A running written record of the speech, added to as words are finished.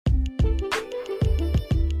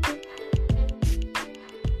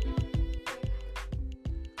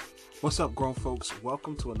What's up, grown folks?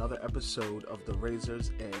 Welcome to another episode of the Razor's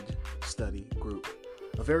Edge Study Group.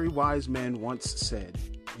 A very wise man once said,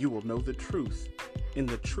 "You will know the truth, and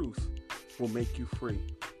the truth will make you free."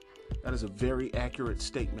 That is a very accurate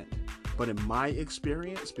statement. But in my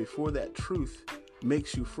experience, before that truth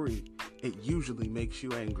makes you free, it usually makes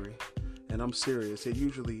you angry. And I'm serious. It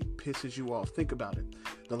usually pisses you off. Think about it.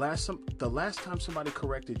 The last time somebody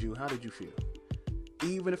corrected you, how did you feel?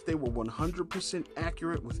 Even if they were 100%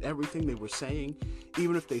 accurate with everything they were saying,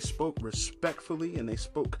 even if they spoke respectfully and they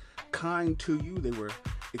spoke kind to you, they were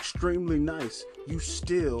extremely nice, you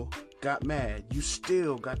still got mad. You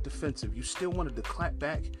still got defensive. You still wanted to clap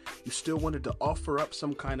back. You still wanted to offer up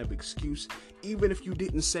some kind of excuse. Even if you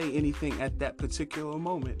didn't say anything at that particular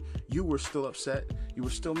moment, you were still upset. You were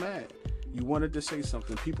still mad. You wanted to say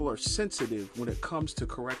something. People are sensitive when it comes to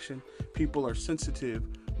correction. People are sensitive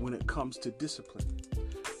when it comes to discipline.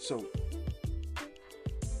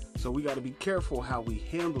 So we got to be careful how we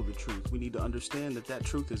handle the truth. We need to understand that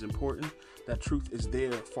truth is important. That truth is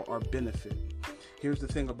there for our benefit. Here's the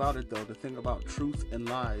thing about it, though. The thing about truth and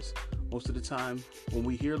lies, most of the time when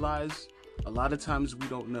we hear lies, a lot of times we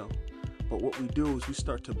don't know. But what we do is we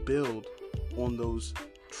start to build on those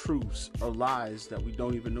truths or lies that we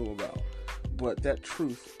don't even know about. But that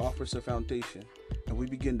truth offers a foundation, and we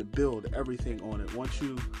begin to build everything on it. Once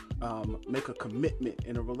you make a commitment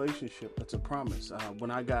in a relationship, that's a promise.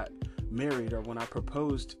 When I got married, or when I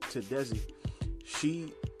proposed to Desi,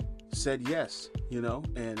 she said yes,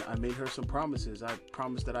 and I made her some promises. I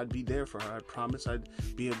promised that I'd be there for her. I promised I'd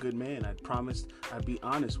be a good man. I promised I'd be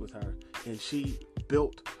honest with her. And she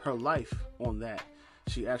built her life on that.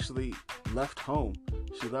 She actually left home.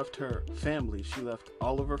 She left her family. She left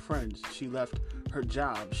all of her friends. She left her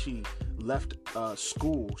job. She left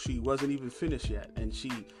school. She wasn't even finished yet. And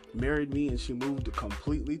she married me, and she moved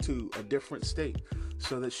completely to a different state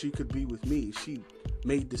so that she could be with me. She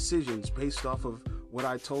made decisions based off of what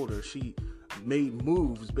I told her. She made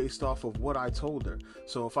moves based off of what I told her.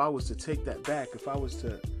 So if I was to take that back, if I was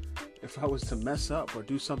to mess up or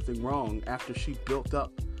do something wrong after she built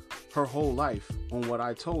up her whole life on what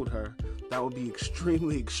I told her, that would be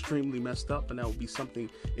extremely, extremely messed up, and that would be something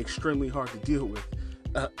extremely hard to deal with,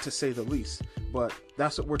 to say the least. But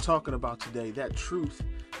that's what we're talking about today, that truth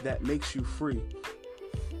that makes you free.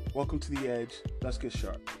 Welcome to the Edge. Let's get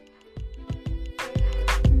sharp.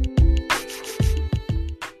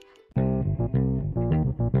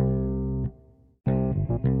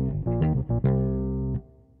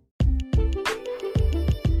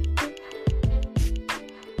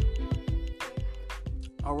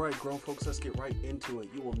 All right, grown folks, let's get right into it.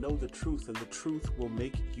 You will know the truth, and the truth will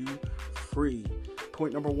make you free.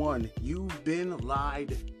 Point number one, you've been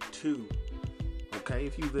lied to. Okay,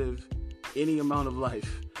 if you live any amount of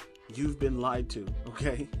life, you've been lied to.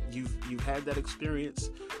 Okay, you've had that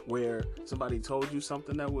experience where somebody told you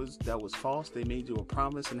something that was false. They made you a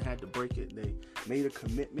promise and had to break it. They made a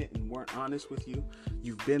commitment and weren't honest with you.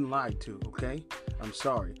 You've been lied to. Okay, I'm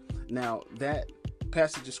sorry. Now, that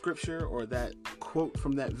passage of scripture, or that quote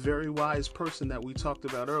from that very wise person that we talked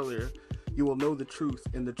about earlier, you will know the truth,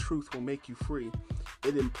 and the truth will make you free.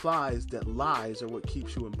 It implies that lies are what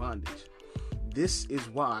keeps you in bondage. This is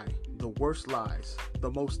why the worst lies, the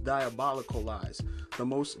most diabolical lies, the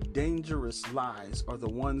most dangerous lies are the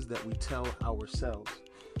ones that we tell ourselves.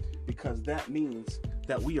 Because that means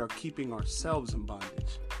that we are keeping ourselves in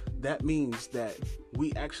bondage. That means that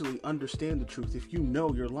we actually understand the truth. If you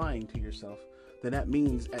know you're lying to yourself, then that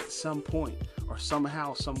means at some point or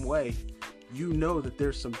somehow, some way, you know that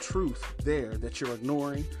there's some truth there that you're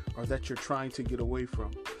ignoring or that you're trying to get away from.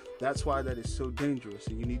 That's why that is so dangerous,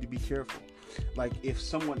 and you need to be careful. Like, if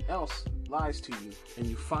someone else lies to you and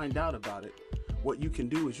you find out about it, what you can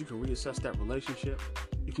do is you can reassess that relationship.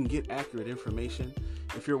 You can get accurate information.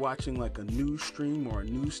 If you're watching like a news stream or a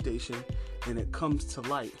news station and it comes to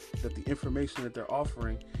light that the information that they're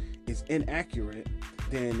offering is inaccurate,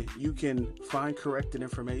 then you can find corrected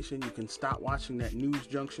information. You can stop watching that news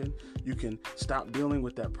junction. You can stop dealing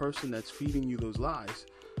with that person that's feeding you those lies.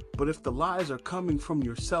 But if the lies are coming from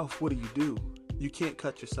yourself, what do? You can't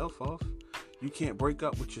cut yourself off. You can't break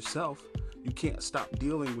up with yourself. You can't stop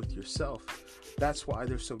dealing with yourself. That's why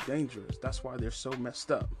they're so dangerous. That's why they're so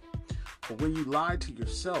messed up. But when you lie to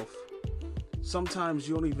yourself, sometimes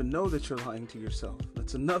you don't even know that you're lying to yourself.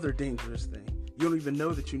 That's another dangerous thing. You don't even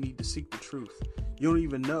know that you need to seek the truth. You don't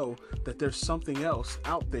even know that there's something else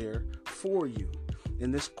out there for you.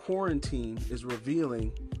 And this quarantine is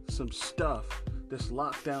revealing some stuff. This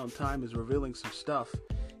lockdown time is revealing some stuff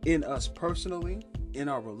in us personally, in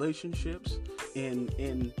our relationships, in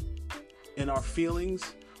our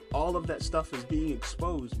feelings, all of that stuff is being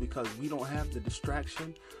exposed because we don't have the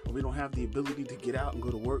distraction, or we don't have the ability to get out and go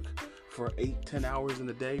to work for 8-10 hours in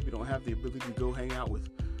a day. We don't have the ability to go hang out with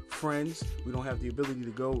friends. We don't have the ability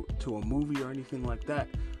to go to a movie or anything like that.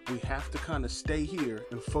 We have to kind of stay here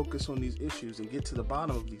and focus on these issues and get to the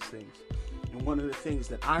bottom of these things. And one of the things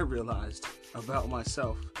that I realized about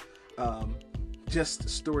myself, just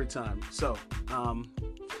story time. So,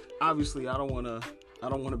 obviously I don't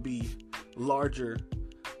want to be larger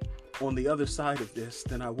on the other side of this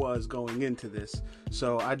than I was going into this.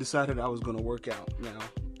 So I decided I was going to work out. Now,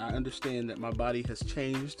 I understand that my body has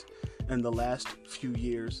changed in the last few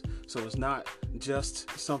years. So it's not just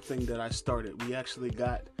something that I started. We actually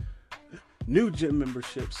got new gym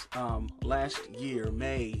memberships last year,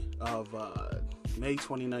 May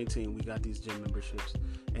 2019. We got these gym memberships,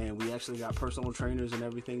 and we actually got personal trainers and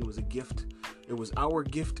everything. It was a gift. It was our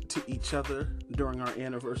gift to each other during our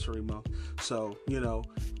anniversary month. So,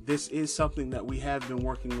 this is something that we have been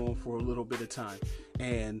working on for a little bit of time.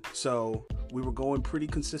 And so we were going pretty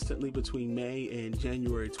consistently between May and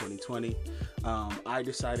January 2020. I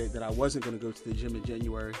decided that I wasn't going to go to the gym in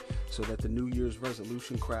January so that the New Year's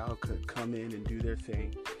resolution crowd could come in and do their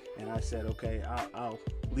thing. And I said, okay, I'll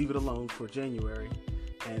leave it alone for January,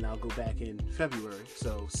 and I'll go back in February.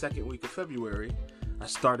 So second week of February, I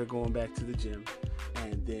started going back to the gym,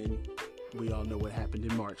 and then we all know what happened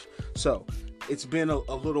in March. So it's been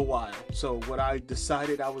a little while. So what I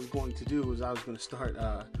decided I was going to do is I was going to start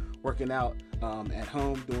working out at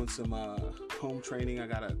home, doing some home training. I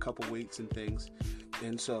got a couple weights and things.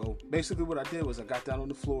 And so basically what I did was I got down on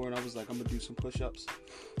the floor and I was like, I'm going to do some push-ups.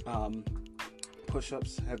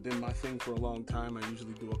 Push-ups have been my thing for a long time. I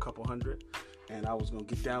usually do a couple hundred. And I was going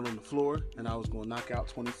to get down on the floor and I was going to knock out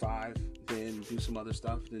 25, then do some other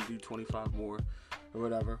stuff, then do 25 more or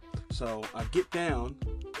whatever. So I get down,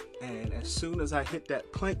 and as soon as I hit that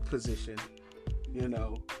plank position,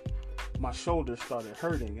 my shoulders started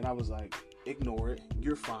hurting, and I was like, ignore it,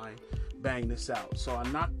 you're fine, bang this out. So I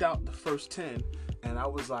knocked out the first 10, and I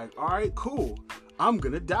was like, all right, cool, I'm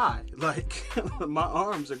gonna die. Like, my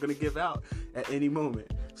arms are gonna give out at any moment.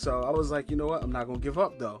 So I was like, you know what, I'm not gonna give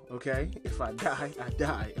up though, okay? If I die, I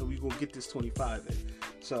die, and we gonna get this 25 in.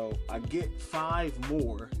 So I get 5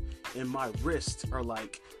 more, and my wrists are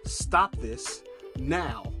like, stop this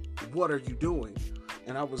now. What are you doing?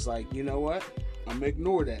 And I was like, you know what? I'm gonna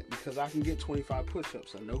ignore that because I can get 25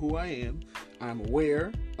 push-ups. I know who I am. I'm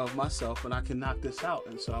aware of myself, and I can knock this out.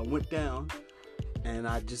 And so I went down, and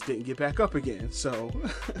I just didn't get back up again. So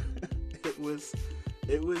it was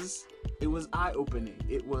eye-opening.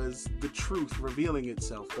 It was the truth revealing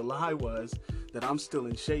itself. The lie was that I'm still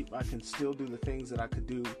in shape. I can still do the things that I could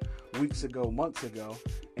do weeks ago, months ago,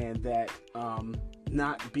 and that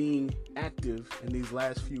not being active in these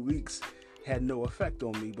last few weeks had no effect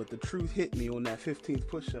on me. But the truth hit me on that 15th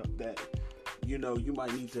push-up that, you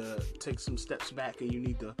might need to take some steps back and you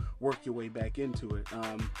need to work your way back into it.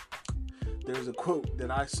 There's a quote that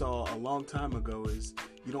I saw a long time ago is,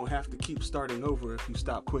 you don't have to keep starting over if you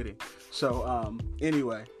stop quitting. So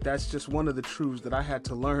anyway, that's just one of the truths that I had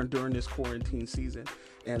to learn during this quarantine season.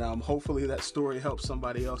 And hopefully that story helps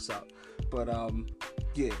somebody else out. But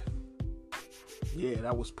yeah,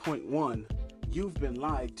 that was point 1. You've been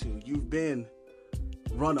lied to. You've been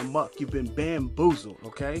run amok. You've been bamboozled,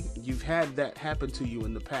 okay? You've had that happen to you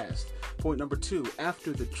in the past. Point number 2,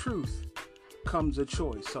 after the truth comes a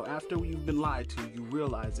choice. So after you've been lied to, you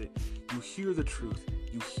realize it. You hear the truth.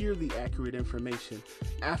 You hear the accurate information.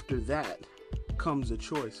 After that comes a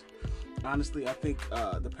choice. Honestly, I think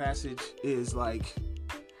the passage is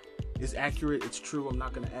accurate. It's true. I'm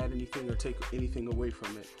not going to add anything or take anything away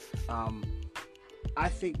from it. I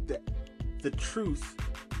think that the truth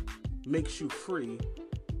makes you free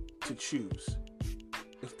to choose,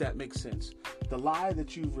 if that makes sense. The lie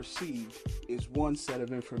that you've received is one set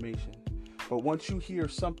of information. But once you hear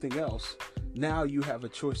something else, now you have a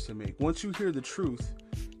choice to make. Once you hear the truth,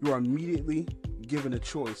 you are immediately given a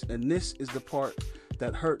choice. And this is the part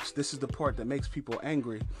that hurts. This is the part that makes people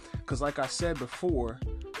angry. Because like I said before,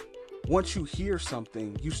 once you hear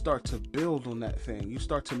something, you start to build on that thing. You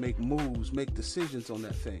start to make moves, make decisions on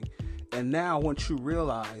that thing. And now once you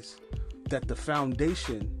realize that the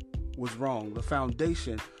foundation was wrong, the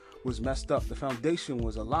foundation was messed up, the foundation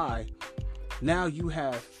was a lie, now you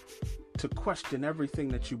have to question everything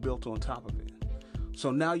that you built on top of it.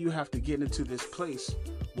 So now you have to get into this place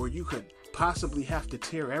where you could possibly have to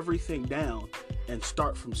tear everything down and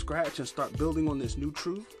start from scratch and start building on this new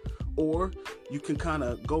truth. Or you can kind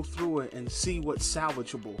of go through it and see what's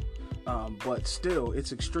salvageable But still,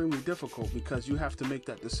 it's extremely difficult because you have to make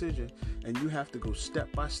that decision and you have to go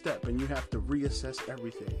step by step and you have to reassess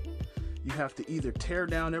everything. You have to either tear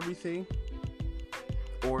down everything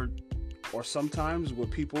or sometimes what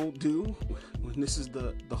people do, when this is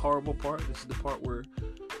the horrible part, this is the part where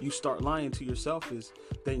you start lying to yourself, is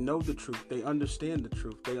they know the truth. They understand the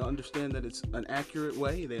truth. They understand that it's an accurate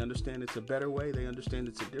way. They understand it's a better way. They understand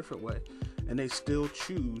it's a different way. And they still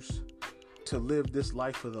choose to live this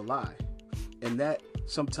life of the lie. And that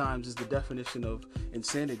sometimes is the definition of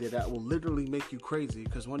insanity that will literally make you crazy,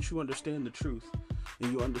 because once you understand the truth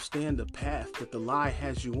and you understand the path that the lie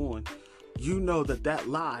has you on, you know that that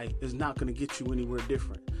lie is not going to get you anywhere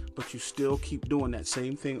different, but you still keep doing that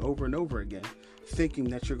same thing over and over again, thinking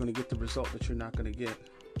that you're going to get the result that you're not going to get.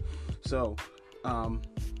 So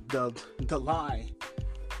the lie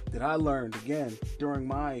that I learned again during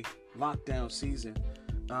my lockdown season,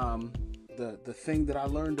 the thing that I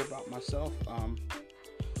learned about myself,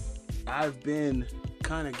 I've been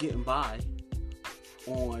kind of getting by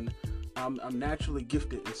on, I'm naturally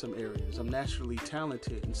gifted in some areas. I'm naturally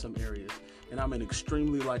talented in some areas. And I'm an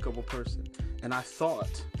extremely likable person. And I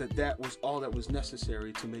thought that was all that was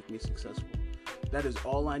necessary to make me successful. That is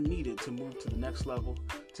all I needed to move to the next level,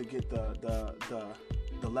 to get the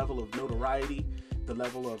level of notoriety, the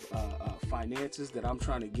level of finances that I'm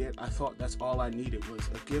trying to get. I thought that's all I needed was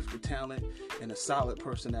a gift, a talent, and a solid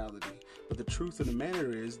personality. But the truth of the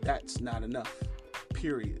matter is that's not enough,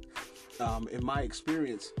 period. In my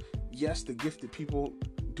experience, yes, the gifted people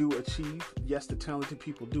do achieve. Yes, the talented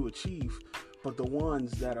people do achieve. But the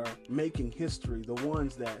ones that are making history, the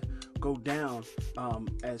ones that go down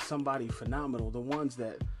as somebody phenomenal, the ones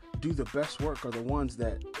that do the best work are the ones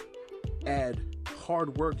that add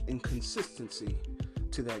hard work and consistency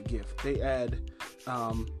to that gift. They add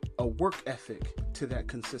a work ethic to that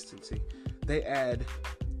consistency. They add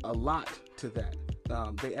a lot to that.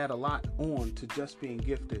 They add a lot on to just being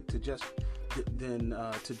gifted, to just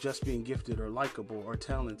being gifted or likable or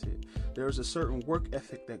talented. There's a certain work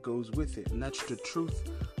ethic that goes with it, and that's the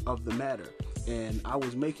truth of the matter. And I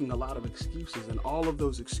was making a lot of excuses, and all of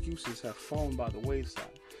those excuses have fallen by the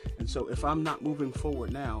wayside. And so if I'm not moving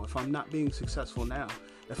forward now, if I'm not being successful now,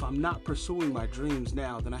 if I'm not pursuing my dreams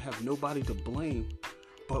now, then I have nobody to blame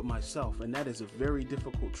but myself. And that is a very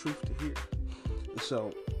difficult truth to hear.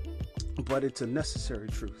 So, but it's a necessary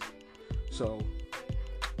truth. So,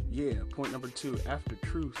 yeah, point number 2, after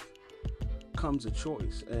truth comes a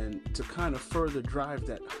choice. And to kind of further drive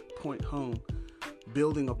that point home,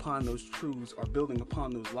 building upon those truths or building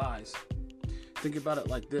upon those lies, think about it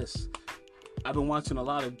like this. I've been watching a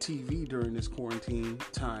lot of TV during this quarantine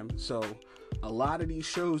time. So a lot of these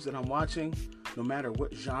shows that I'm watching, no matter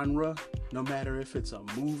what genre, no matter if it's a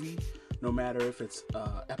movie, no matter if it's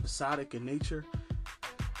episodic in nature,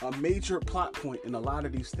 a major plot point in a lot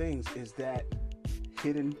of these things is that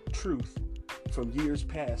hidden truth from years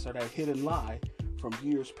past, or that hidden lie from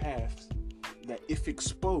years past, that if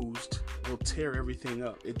exposed will tear everything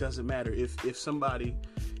up. It doesn't matter if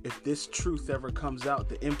this truth ever comes out,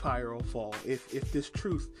 the empire will fall. If this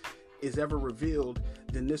truth is ever revealed,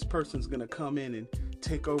 then this person's going to come in and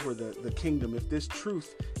take over the kingdom. If this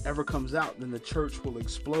truth ever comes out, then the church will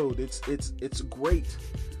explode. It's great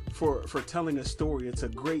for telling a story. It's a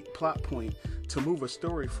great plot point to move a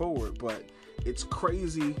story forward, but it's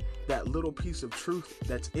crazy that little piece of truth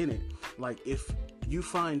that's in it. Like, if you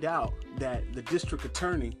find out that the district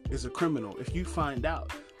attorney is a criminal, if you find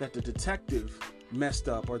out that the detective messed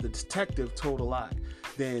up or the detective told a lie,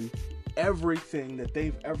 then everything that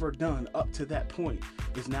they've ever done up to that point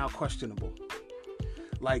is now questionable.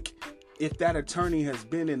 Like, if that attorney has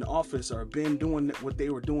been in office or been doing what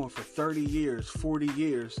they were doing for 30 years, 40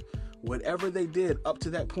 years, whatever they did up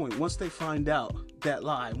to that point, once they find out that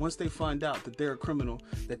lie, once they find out that they're a criminal,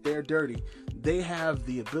 that they're dirty, they have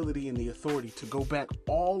the ability and the authority to go back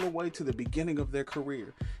all the way to the beginning of their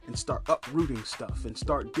career and start uprooting stuff and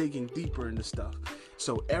start digging deeper into stuff.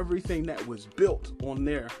 So everything that was built on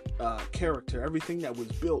their character, everything that was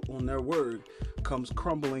built on their word comes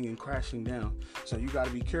crumbling and crashing down. So you got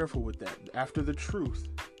to be careful with that. After the truth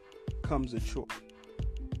comes a choice.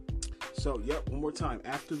 So, one more time.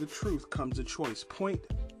 After the truth comes a choice. Point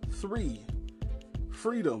 3,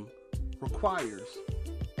 freedom requires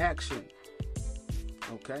action.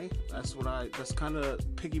 Okay, that's kind of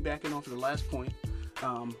piggybacking off of the last point.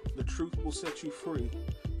 The truth will set you free.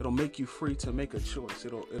 It'll make you free to make a choice.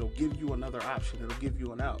 It'll give you another option. It'll give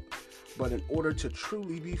you an out. But in order to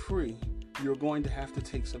truly be free, you're going to have to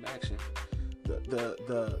take some action.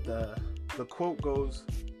 The quote goes,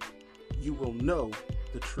 "You will know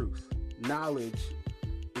the truth. Knowledge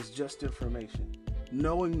is just information.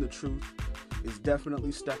 knowing the truth is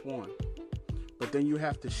definitely step one. But then you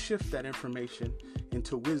have to shift that information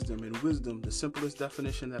into wisdom. And wisdom, the simplest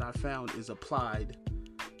definition that I found, is applied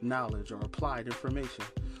knowledge or applied information.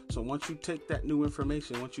 So once you take that new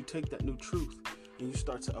information, once you take that new truth, and you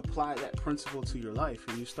start to apply that principle to your life,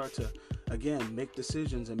 and you start to, again, make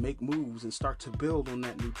decisions and make moves and start to build on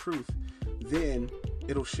that new truth, then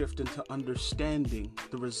it'll shift into understanding.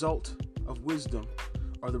 The result of wisdom,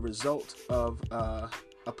 or the result of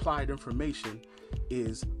applied information,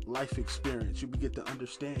 is life experience. You begin to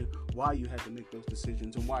understand why you had to make those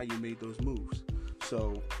decisions and why you made those moves.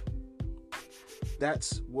 So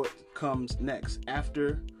that's what comes next.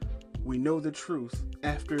 After we know the truth,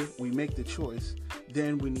 after we make the choice,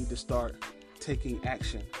 then we need to start taking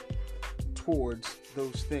action towards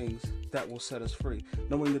those things that will set us free.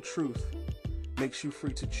 Knowing the truth makes you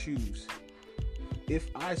free to choose. If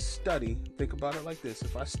I study, think about it like this,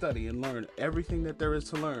 if I study and learn everything that there is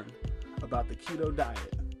to learn about the keto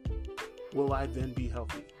diet, will I then be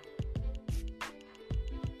healthy?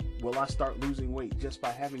 Will I start losing weight just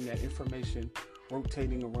by having that information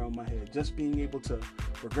rotating around my head? Just being able to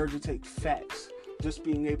regurgitate facts, just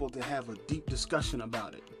being able to have a deep discussion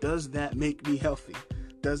about it. Does that make me healthy?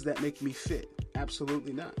 Does that make me fit?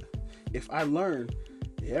 Absolutely not. If I learn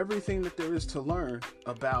everything that there is to learn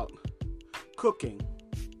about cooking,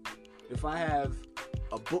 if I have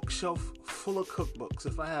a bookshelf full of cookbooks,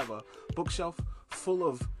 if I have a bookshelf full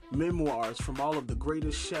of memoirs from all of the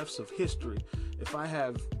greatest chefs of history, if I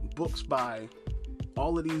have books by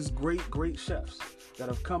all of these great chefs that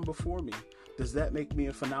have come before me, does that make me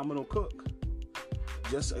a phenomenal cook?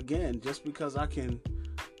 Just because I can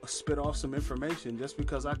spit off some information, just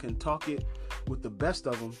because I can talk it with the best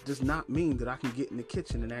of them, does not mean that I can get in the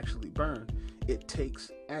kitchen and actually burn. It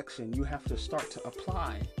takes action. You have to start to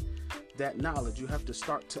apply that knowledge. You have to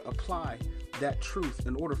start to apply that truth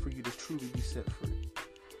in order for you to truly be set free.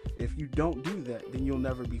 If you don't do that, then you'll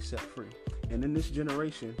never be set free. And in this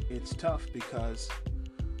generation, it's tough because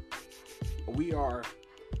we are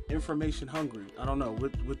information hungry. I don't know,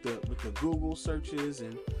 with the Google searches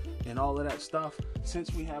and all of that stuff,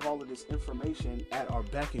 since we have all of this information at our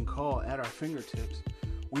beck and call, at our fingertips,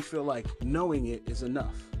 we feel like knowing it is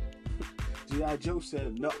enough. G.I. Joe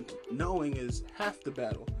said knowing is half the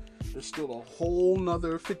battle. There's still a whole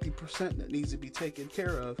nother 50% that needs to be taken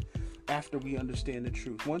care of after we understand the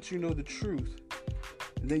truth. Once you know the truth,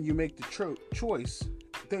 and then you make the choice,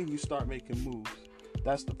 then you start making moves.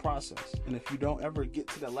 That's the process. And if you don't ever get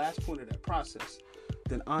to the last point of that process,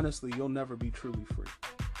 then honestly, you'll never be truly free.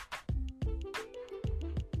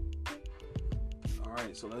 All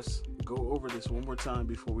right, so let's go over this one more time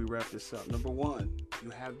before we wrap this up. Number one, you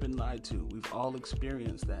have been lied to. We've all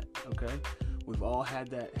experienced that, okay? We've all had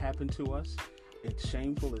that happen to us. It's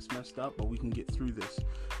shameful, it's messed up, but we can get through this.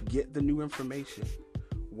 Get the new information.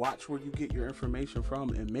 Watch where you get your information from,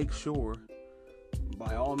 and make sure,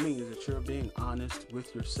 by all means, that you're being honest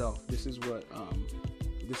with yourself. This is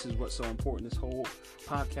what's so important. This whole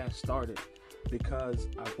podcast started because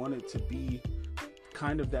I wanted to be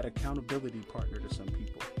kind of that accountability partner to some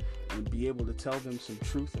people, and be able to tell them some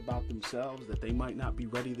truth about themselves that they might not be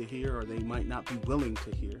ready to hear, or they might not be willing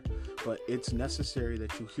to hear. But it's necessary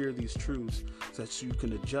that you hear these truths so that you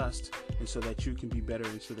can adjust, and so that you can be better,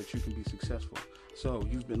 and so that you can be successful. So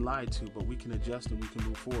you've been lied to, but we can adjust and we can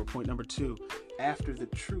move forward. Point number two, after the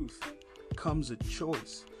truth comes a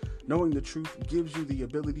choice. Knowing the truth gives you the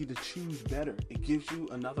ability to choose better. It gives you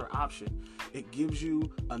another option. It gives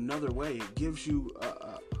you another way. It gives you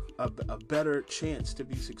a better chance to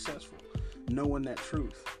be successful, knowing that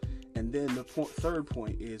truth. And then the third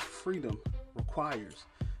point is freedom requires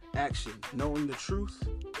action. Knowing the truth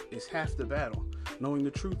is half the battle. Knowing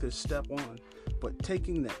the truth is step one. But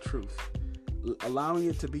taking that truth, allowing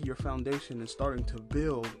it to be your foundation, and starting to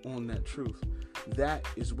build on that truth, that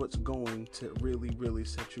is what's going to really, really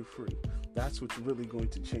set you free. That's what's really going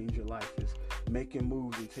to change your life, is making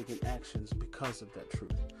moves and taking actions because of that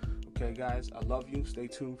truth. Okay, guys, I love you. Stay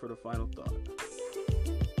tuned for the final thought.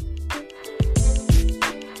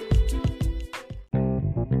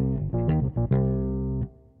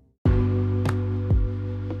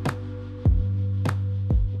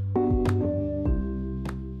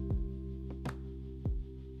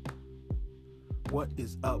 What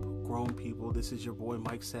is up, grown people? This is your boy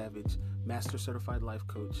Mike Savage, Master Certified Life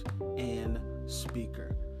Coach and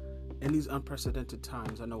speaker. In these unprecedented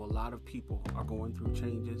times, I know a lot of people are going through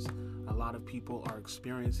changes. A lot of people are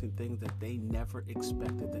experiencing things that they never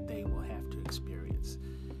expected that they will have to experience.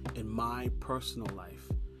 In my personal life,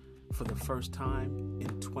 for the first time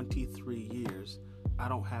in 23 years, I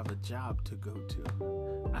don't have a job to go to.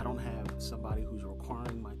 I don't have somebody who's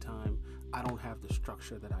requiring my time. I don't have the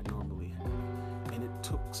structure that I normally have. And it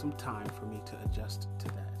took some time for me to adjust to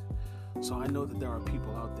that. So I know that there are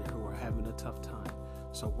people out there who are having a tough time.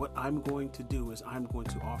 So what I'm going to do is I'm going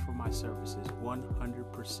to offer my services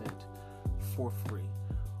 100% for free.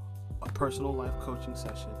 A personal life coaching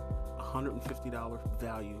session, $150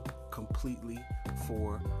 value, completely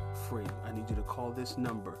for free. I need you to call this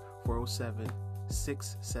number,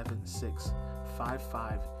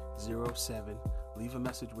 407-676-5507. Leave a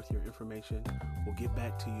message with your information. We'll get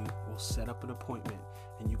back to you. We'll set up an appointment,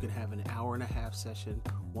 and you can have an hour and a half session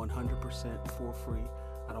 100% for free.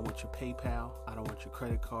 I don't want your PayPal. I don't want your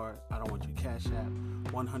credit card. I don't want your Cash App.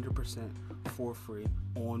 100% for free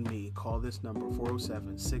on me. Call this number,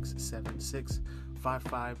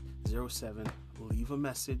 407-676-5507. Leave a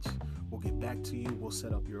message. We'll get back to you. We'll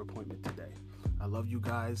set up your appointment today. I love you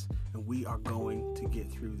guys, and we are going to get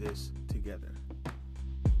through this together.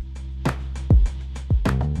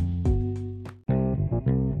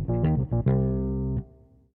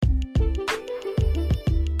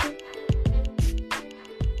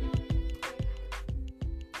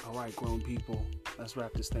 All right, grown people, let's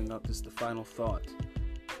wrap this thing up. This is the final thought.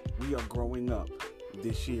 We are growing up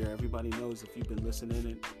this year. Everybody knows, if you've been listening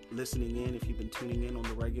in, if you've been tuning in on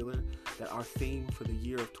the regular, that our theme for the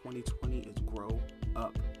year of 2020 is grow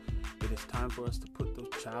up. It is time for us to put those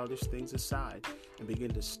childish things aside and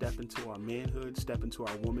begin to step into our manhood, step into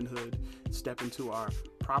our womanhood, step into our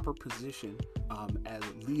proper position as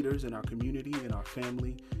leaders in our community, in our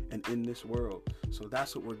family, and in this world. So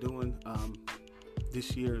that's what we're doing.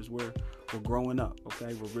 This year is where we're growing up,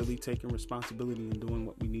 okay? We're really taking responsibility and doing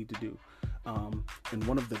what we need to do. And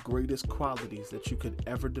one of the greatest qualities that you could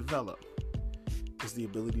ever develop is the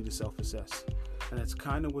ability to self-assess. And that's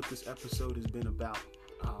kind of what this episode has been about.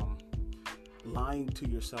 Lying to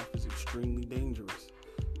yourself is extremely dangerous.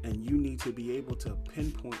 And you need to be able to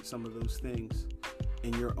pinpoint some of those things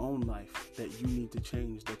in your own life that you need to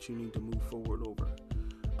change, that you need to move forward over.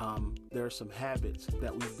 There are some habits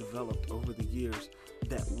that we've developed over the years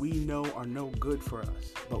that we know are no good for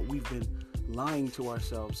us, but we've been lying to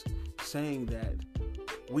ourselves, saying that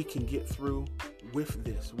we can get through with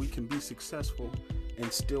this. We can be successful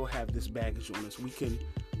and still have this baggage on us. We can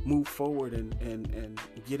move forward and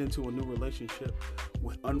get into a new relationship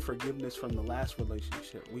with unforgiveness from the last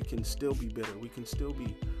relationship. We can still be bitter. We can still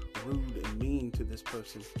be rude and mean to this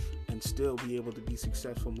person and still be able to be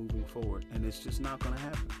successful moving forward. And it's just not going to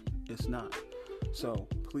happen. It's not. So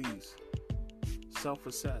please,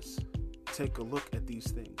 self-assess. Take a look at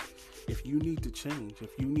these things. If you need to change,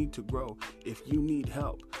 if you need to grow, if you need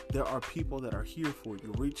help, there are people that are here for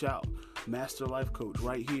you. Reach out. Master Life Coach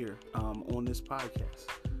right here on this podcast.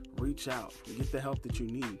 Reach out. Get the help that you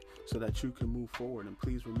need so that you can move forward. And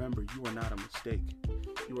please remember, you are not a mistake.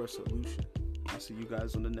 You are a solution. I'll see you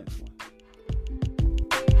guys on the next one.